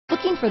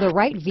Looking for the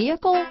right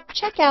vehicle?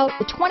 Check out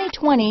the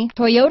 2020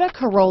 Toyota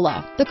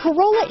Corolla. The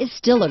Corolla is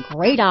still a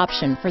great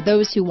option for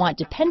those who want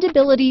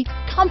dependability,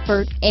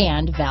 comfort,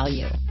 and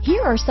value.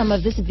 Here are some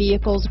of this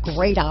vehicle's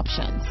great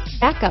options: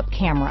 backup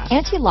camera,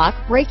 anti-lock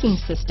braking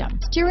system,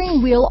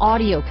 steering wheel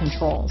audio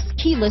controls,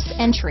 keyless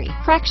entry,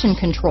 traction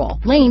control,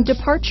 lane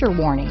departure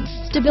warning,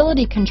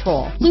 stability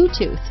control,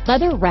 Bluetooth,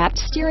 leather-wrapped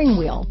steering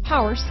wheel,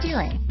 power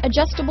steering,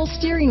 adjustable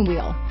steering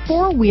wheel,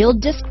 four-wheel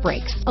disc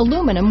brakes,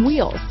 aluminum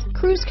wheels,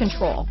 cruise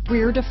control,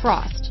 rear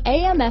defrost,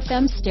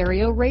 AM/FM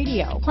stereo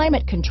radio,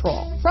 climate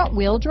control,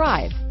 front-wheel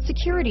drive,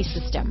 security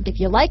system. If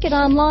you like it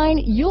online,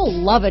 you'll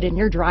love it in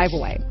your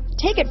driveway.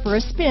 Take it for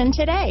a spin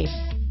today.